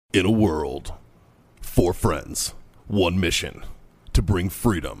In a world, 4 friends, 1 mission, to bring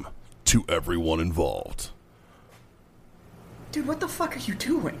freedom to everyone involved. Dude, what the fuck are you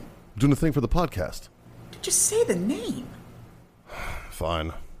doing? I'm doing a thing for the podcast. Just say the name.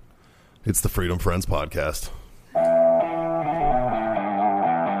 Fine. It's the Freedom Friends Podcast.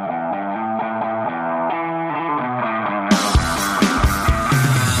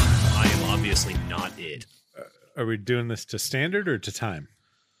 I am obviously not it. Are we doing this to standard or to time?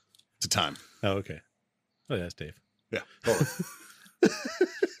 To time. Oh, okay. Oh, that's Dave. Yeah, totally.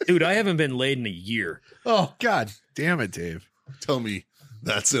 Dude, I haven't been laid in a year. Oh, God damn it, Dave. Tell me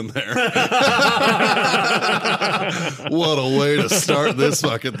that's in there. What a way to start this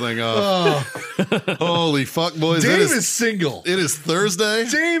fucking thing off. Holy fuck, boys. Dave is single. It is Thursday.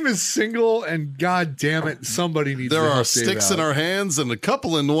 Dave is single, and God damn it, somebody needs There to are help Dave sticks out. in our hands and a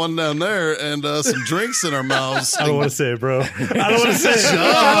couple in one down there and some drinks in our mouths. I don't want to say it, bro. I don't want to say it.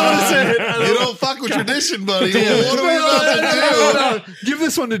 I don't want to say it. You don't fuck with tradition, buddy. What are we about to do? No. Give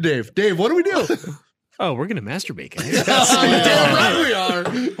this one to Dave. Dave, what do we do? Oh, we're going to masturbate, guys. Damn right we are.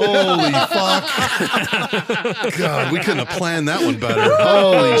 Holy fuck. God, we couldn't have planned that one better.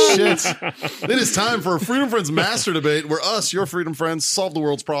 Holy shit. It is time for a Freedom Friends Master Debate where us, your Freedom Friends, solve the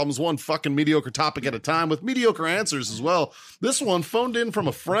world's problems one fucking mediocre topic at a time with mediocre answers as well. This one phoned in from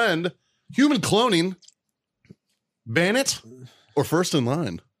a friend. Human cloning. Ban it or first in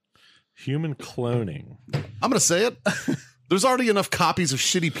line? Human cloning. I'm going to say it. There's already enough copies of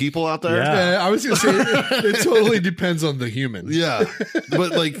shitty people out there. Yeah. I was going to say, it totally depends on the human. Yeah.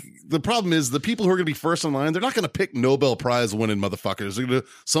 But like the problem is the people who are going to be first in line, they're not going to pick Nobel Prize winning motherfuckers. They're going to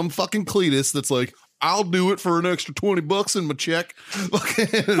some fucking Cletus that's like, I'll do it for an extra $20 in my check.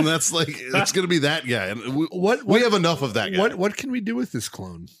 And that's like, it's going to be that guy. And we have enough of that guy. What can we do with this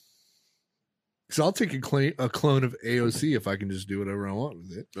clone? Because I'll take a clone of AOC if I can just do whatever I want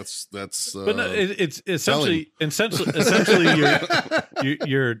with it. That's But no, it's essentially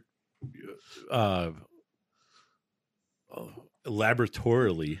you're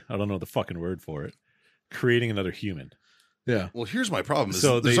laboratorily, I don't know the fucking word for it, creating another human. Yeah. well, here's my problem.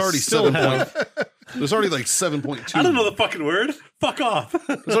 So There's they already still have- there's already like 7.2. I don't know the fucking word. Fuck off.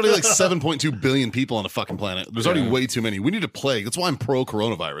 There's already like 7.2 billion people on the fucking planet. There's already way too many. We need a plague. That's why I'm pro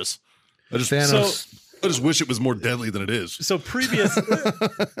coronavirus. I just wish it was more deadly than it is. So previous,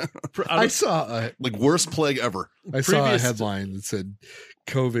 I saw Like worst plague ever. a Previous- headline that said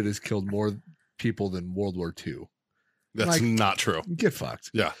COVID has killed more people than World War II. That's Like- not true. Get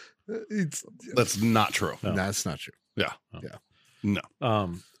fucked. Yeah, It's that's not true. No. that's not true. Yeah. Yeah.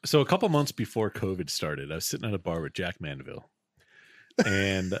 No. So a couple months before COVID started, I was sitting at a bar with Jack Mandeville,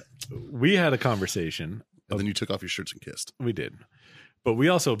 and we had a conversation. And then you took off your shirts and kissed. We did, but we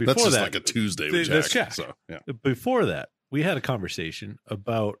also before That's just that, like a Tuesday with Jack. That's Jack. So yeah. Before that, we had a conversation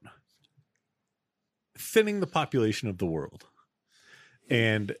about thinning the population of the world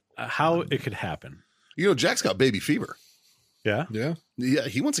and how it could happen. You know, Jack's got baby fever. Yeah, Yeah. Yeah,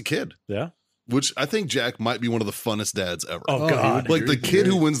 he wants a kid, yeah. which I think Jack might be one of the funnest dads ever. Oh, Oh, God, he like the Great. kid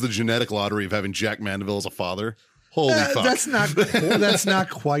who wins the genetic lottery of having Jack Mandeville as a father. Holy fuck. That's not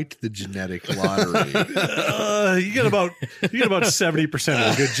quite the genetic lottery. You get about 70%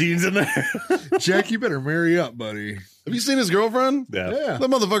 of the good genes in there. Jack, you better marry up, buddy. Have you seen his girlfriend? Yeah, Yeah. That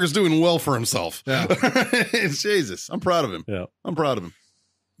motherfucker's doing well for himself. Yeah. Jesus. I'm proud of him. yeah. I'm proud of him.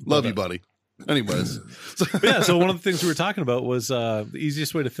 Love you, buddy. Anyways. But yeah, so one of the things we were talking about was the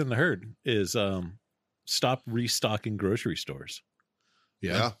easiest way to thin the herd is stop restocking grocery stores.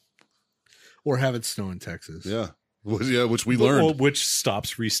 Yeah. Or have it snow in Texas. Yeah. Which we learned. Well, which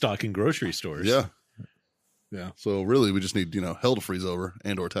stops restocking grocery stores. Yeah. Yeah. So really we just need, hell to freeze over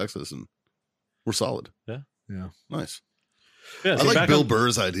and or Texas and we're solid. Yeah. Nice. Yeah, I so like back Bill on-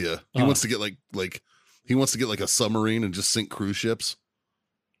 Burr's idea. He Uh-huh. wants to get like he wants to get like a submarine and just sink cruise ships.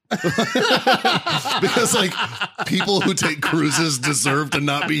 Because like people who take cruises deserve to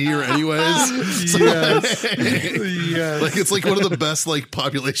not be here anyways. So, Yes. like, Yes. like it's like one of the best like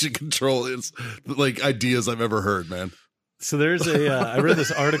population control like ideas I've ever heard, man. So there's a I read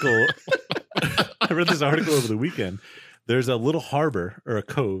this article. I read this article over the weekend. There's a little harbor or a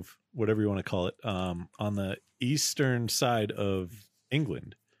cove, whatever you want to call it, on the eastern side of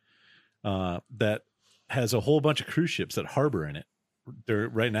England, that has a whole bunch of cruise ships that harbor in it.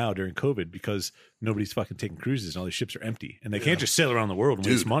 Right now during COVID because nobody's fucking taking cruises and all these ships are empty and they can't just sail around the world and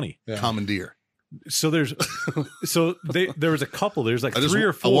waste money. Yeah. Commandeer. So there was a couple. There's like I just 3 or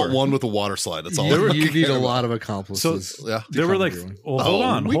I 4. want one with a water slide. That's all. You need a lot of accomplices. So Yeah. there were like, commandeer well, hold Oh,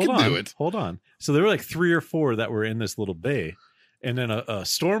 on, we hold can on, do it. hold on. So there were like 3 or 4 that were in this little bay, and then a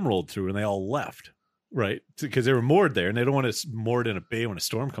storm rolled through, and they all left. right? Because they were moored there, and they don't want to moored in a bay when a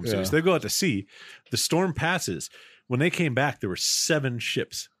storm comes through. So they go out to sea. The storm passes. When they came back, there were 7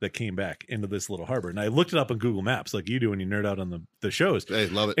 ships that came back into this little harbor. And I looked it up on Google Maps, like you do when you nerd out on the shows. Hey,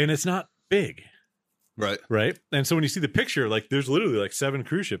 love it. And it's not big. Right. And so when you see the picture, like there's literally like 7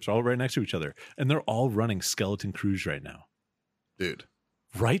 cruise ships all right next to each other, and they're all running skeleton crews right now. Dude.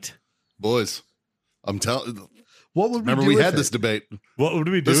 Right? Boys, I'm telling. What would Remember we do we with had it? this debate. What would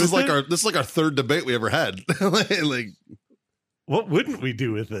we do? This with is like it? our third debate we ever had. like, What wouldn't we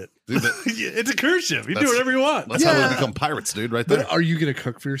do with it? dude, It's a cruise ship. You do That's- whatever you want. that's how we become pirates, dude. Right there. But are you going to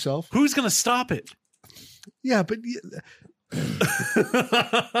cook for yourself? Who's gonna stop it? Yeah, but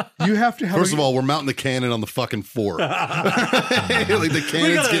you have to have. First of all, we're mounting the cannon on the fucking fort. like the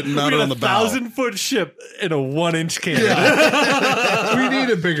cannon's getting mounted on the bow. 1,000-foot ship in a 1-inch cannon. we need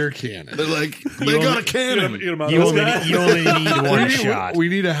a bigger cannon. They're like, they got a cannon. You only need one shot. We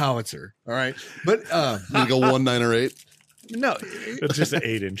need a howitzer. All right, but You go 1, 9, or 8. no. It's just an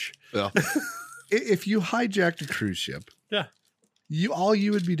 8-inch. Yeah. If you hijacked a cruise ship, Yeah. all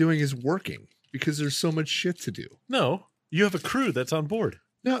you would be doing is working because there's so much shit to do. No, you have a crew that's on board.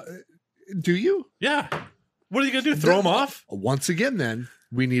 No, do you? Yeah. What are you gonna do? Throw them off? Once again, then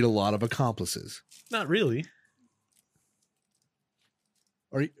we need a lot of accomplices. Not really.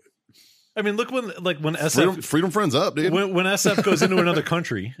 Are you? I mean, look when SF Freedom Friends up, dude. when SF goes into another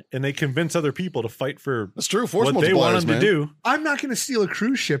country and they convince other people to fight for That's true. Force what they want multipliers, them man. to do. I'm not going to steal a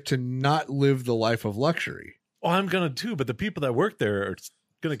cruise ship to not live the life of luxury. Oh, I'm gonna too, but the people that work there are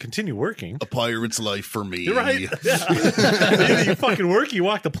gonna continue working. A pirate's life for me. You're right. Yeah. Either you fucking work, you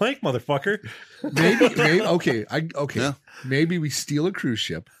walk the plank, motherfucker. Maybe okay. Yeah. Maybe we steal a cruise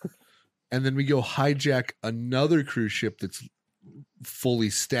ship, and then we go hijack another cruise ship that's fully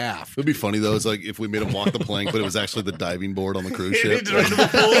staffed. It'd be funny though. It's like if we made him walk the plank, but it was actually the diving board on the cruise He ship. needs right to the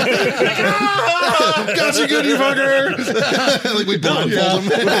pool. Got you good, you fucker! like we blindfold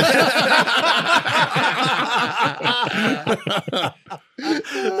him.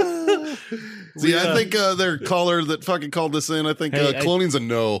 See, I think their caller that fucking called this in, I think Hey, cloning's a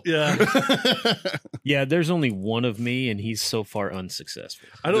no. Yeah, Yeah, there's only one of me, and he's so far unsuccessful.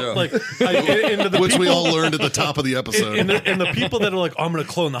 I don't Yeah. like. Into the Which people, we all learned at the top of the episode. and the people that are like, oh, I'm going to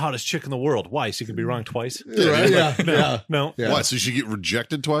clone the hottest chick in the world. Why? So you can be wrong twice. Right? Yeah. No, Yeah. no. Yeah. Why? So she get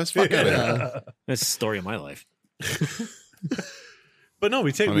rejected twice? Fuck out of here. That's the story of my life. But no,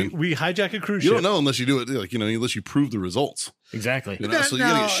 we mean, we hijack a cruise You ship. don't know unless you do it, like, unless you prove the results. Exactly. You know, so you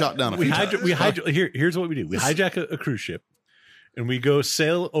gotta get shot down a few times. Here's what we do. We hijack a cruise ship and we go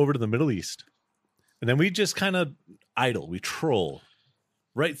sail over to the Middle East. And then we just kind of idle. We troll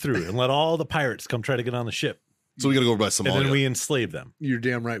right through and let all the pirates come try to get on the ship. So we gotta go over by Somalia. And then we enslave them. You're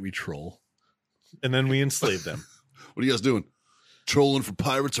damn right. We troll. And then we enslave them. What are you guys doing? Trolling for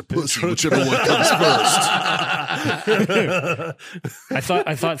pirates or pussy, whichever one comes first. I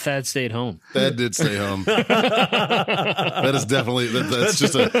thought Thad stayed home. Thad did stay home. That is definitely that's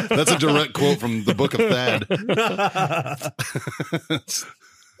a direct quote from the book of Thad.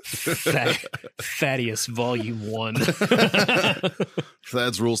 Thaddeus Volume 1.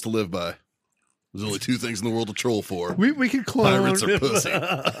 Thad's rules to live by. There's only 2 things in the world to troll for: We could clone. pirates or pussy.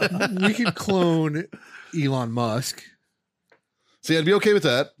 We could clone Elon Musk. See, I'd be okay with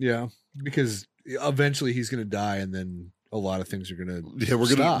that. Yeah, because eventually he's going to die, and then a lot of things are going to. Yeah,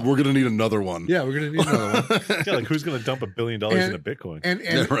 we're gonna need another one. Yeah, we're going to need another one. Yeah, like who's going to dump $1 billion into Bitcoin? And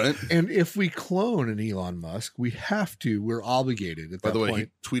Yeah, right. and if we clone an Elon Musk, we have to. We're obligated. At By that the way, point,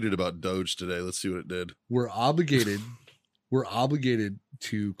 he tweeted about Doge today. Let's see what it did. we're obligated. We're obligated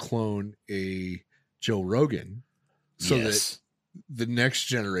to clone a Joe Rogan, so that the next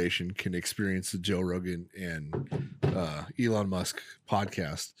generation can experience the Joe Rogan and Elon Musk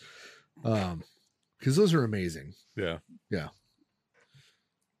podcast, because those are amazing. Yeah. Yeah.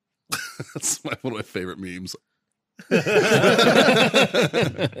 That's one of my favorite memes. But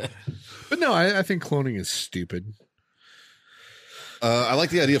no, I think cloning is stupid. I like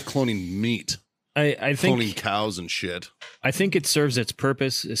the idea of cloning meat, I cloning think cows and shit. I think it serves its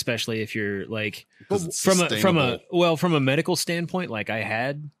purpose, especially if you're like 'Cause it's from sustainable. a medical standpoint, like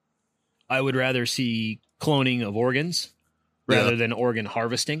I would rather see cloning of organs rather than organ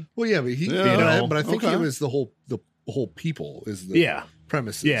harvesting. Well, yeah, but Yeah, but I think okay. it was the whole people is the Yeah.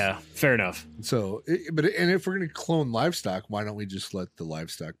 premises. Yeah, fair enough. So, and if we're going to clone livestock, why don't we just let the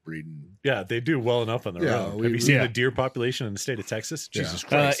livestock breed? And, Yeah, they do well enough on their Yeah, own. we- Have you seen yeah. the deer population in the state of Texas? Yeah. Jesus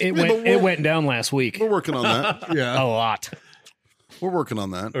Christ. It Yeah, but it went down last week. We're working on that. A yeah, lot. We're working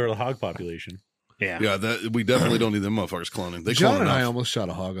on that. Or the hog population. Yeah. Yeah, that we definitely don't need them motherfuckers cloning. They John clone and I enough. almost shot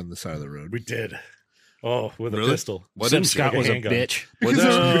a hog on the side of the road. We did. Oh, with a Really? pistol. Why Except didn't you? Scott was a handgun. bitch.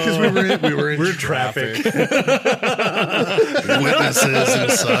 Because we were in traffic. Witnesses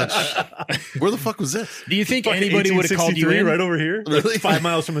and such. Where the fuck was this? Do you think Fucking anybody would have called you 1863 in? right over here? Really? 5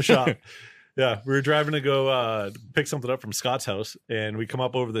 miles from the shop. Yeah, we were driving to go pick something up from Scott's house, and we come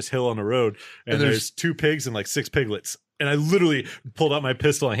up over this hill on the road, and there's 2 pigs and like 6 piglets. And I literally pulled out my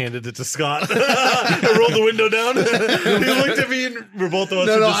pistol and handed it to Scott. I rolled the window down. He looked at me, and we're both of us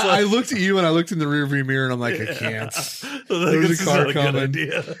No, were no, just I like, looked at you and I looked in the rearview mirror and I'm like, I can't. like, There's this a is car not a good coming.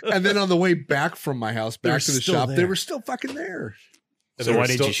 idea. And then on the way back from my house, They were back to the still shop, they there. were still fucking there. And So there why were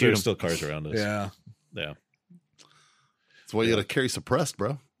didn't still- you shoot there were him? still cars around us. Yeah. Yeah. That's why you got to carry suppressed,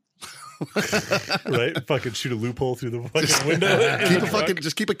 bro. Right? Fucking shoot a loophole through the fucking window.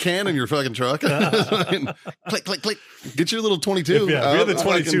 Just keep a can in your fucking truck. Click, click, click. Get your little 22. If we had the 22,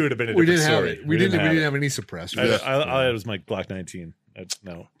 fucking- it would have been a We different didn't have story. it. We didn't have any suppressed. I had was my Glock 19.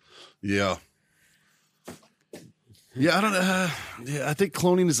 No. Yeah. Yeah, I don't know. Yeah, I think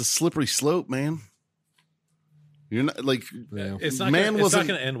cloning is a slippery slope, man. You're not like Yeah. It's not Man gonna, wasn't-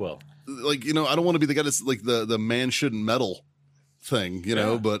 going to end well. like I don't want to be the guy that's like the man shouldn't meddle thing,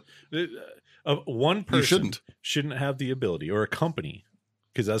 Yeah. but One person shouldn't. have the ability, or a company,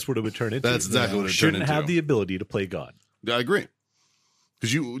 because that's what it would turn into. That's exactly what it would turn shouldn't have into. the ability to play God. I agree.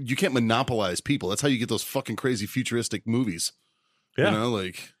 Because you can't monopolize people. That's how you get those fucking crazy futuristic movies. Yeah. You know,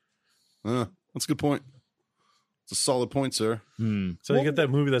 like that's a good point. It's a solid point, sir. So you get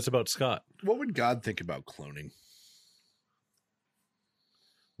that movie that's about Scott. What would God think about cloning?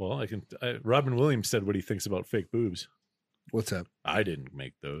 Well, Robin Williams said what he thinks about fake boobs. What's that? I didn't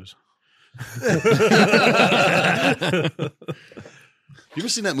make those. You ever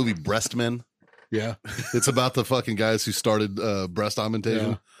seen that movie Breast Men? Yeah. It's about the fucking guys who started breast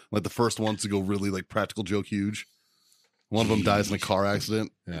augmentation. Yeah. Like the first ones to go really like practical joke huge. One of them dies in a car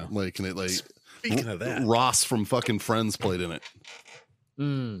accident. Yeah. Like, and it like Speaking of that, Ross from fucking Friends played in it.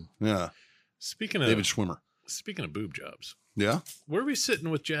 Yeah. speaking of David Schwimmer. speaking of boob jobs, Yeah. where are we sitting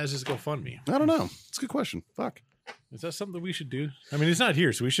with Jazz's GoFundMe? I don't know. It's a good question. Fuck. Is that something we should do? I mean, he's not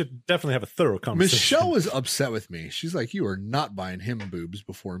here, so we should definitely have a thorough conversation. Michelle was upset with me. She's like, "You are not buying him boobs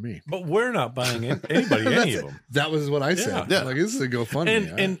before me." But we're not buying anybody any of them. That was what I said. Yeah. Like, this is a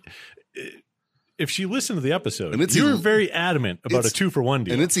GoFundMe. And if she listened to the episode, And it's you were ill- very adamant about a it's- 2-for-1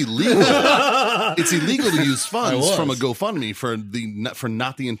 deal. And it's illegal. It's illegal to use funds was. from a GoFundMe for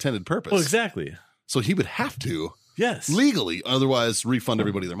not the intended purpose. well, exactly. So he would have to Yes. legally, otherwise refund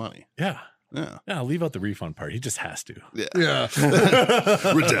everybody their money. Yeah. Yeah. Yeah, I'll leave out the refund part. He just has to. Yeah. yeah.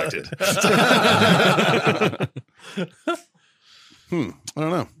 Redacted. I don't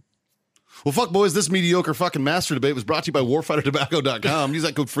know. Well, fuck, boys. This mediocre fucking master debate was brought to you by warfightertobacco.com. Use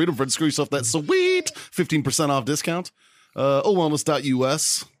that code Freedom Friends. Screw yourself that sweet 15% off discount.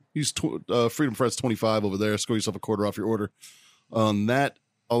 Owellness.us. Use Freedom Friends 25 over there. Score yourself a quarter off your order. On that,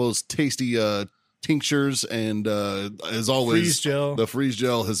 all those tasty tinctures and as always, Freeze gel. The freeze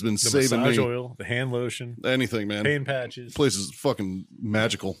gel has been The saving massage me. oil, the hand lotion, Anything, man. pain patches. Place is fucking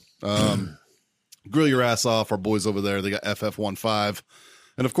magical. Grill your ass off. Our boys over there, they got FF15.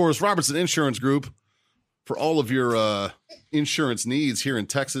 And of course, Robertson Insurance Group for all of your insurance needs here in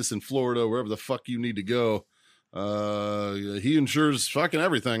Texas and Florida, wherever the fuck you need to go. He insures fucking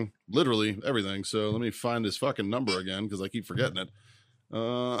everything, literally everything. So let me find his fucking number again because I keep forgetting it.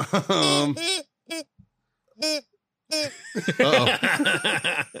 Uh-oh.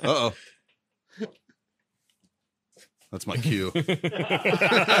 That's my cue.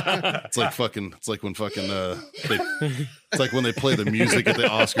 It's like fucking. It's like when fucking. It's like when they play the music at the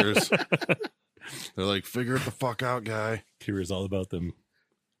Oscars. They're like, "Figure it the fuck out, guy." Here is all about them.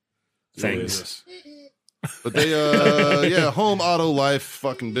 Thanks. But they, home, auto, life,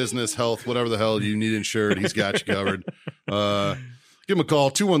 fucking business, health, whatever the hell you need insured, he's got you covered. Give him a call,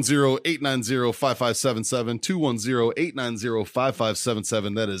 210-890-5577,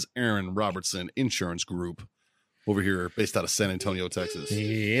 210-890-5577. That is Aaron Robertson Insurance Group over here based out of San Antonio, Texas.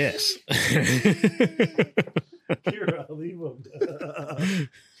 Yes. Here, I'll leave them.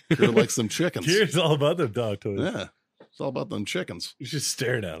 Kira likes some chickens. Here's all about them dog toys. Yeah. It's all about them chickens. You're just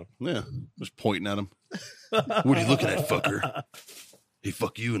staring at them. Yeah. Just pointing at him. What are you looking at, fucker? Hey,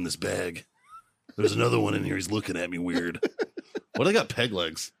 fuck you in this bag. There's another one in here. He's looking at me weird. Why they got peg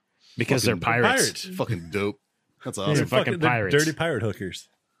legs? Because they're Fucking pirates. Fucking dope. That's They're awesome. fucking they're pirates. dirty pirate hookers.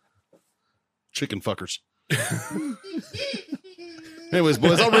 Chicken fuckers. Anyways,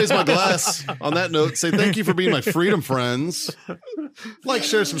 boys, I'll raise my glass on that note. Say thank you for being my freedom friends. Like,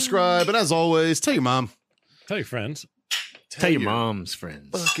 share, subscribe, and as always, tell your mom. Tell your friends. Tell your mom's friends.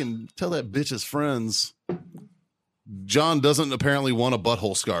 Fucking tell that bitch's friends. John doesn't apparently want a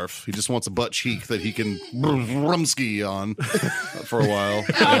butthole scarf. He just wants a butt cheek that he can rumski on for a while.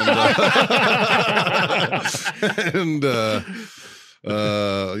 And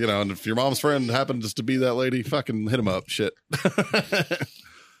you know, and if your mom's friend happens to be that lady, fucking hit him up. Shit.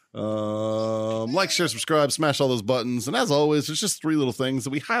 Like, share, subscribe, smash all those buttons. And as always, there's just 3 little things that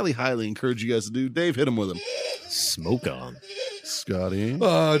we highly, highly encourage you guys to do. Dave, hit them with them. Smoke on. Scotty.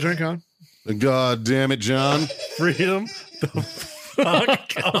 Drink on. God damn it, John. Freedom the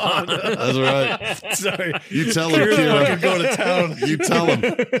fuck on. That's right. Sorry. You tell him, Kira. Go to town. You tell him.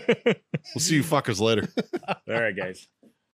 We'll see you fuckers later. All right, guys.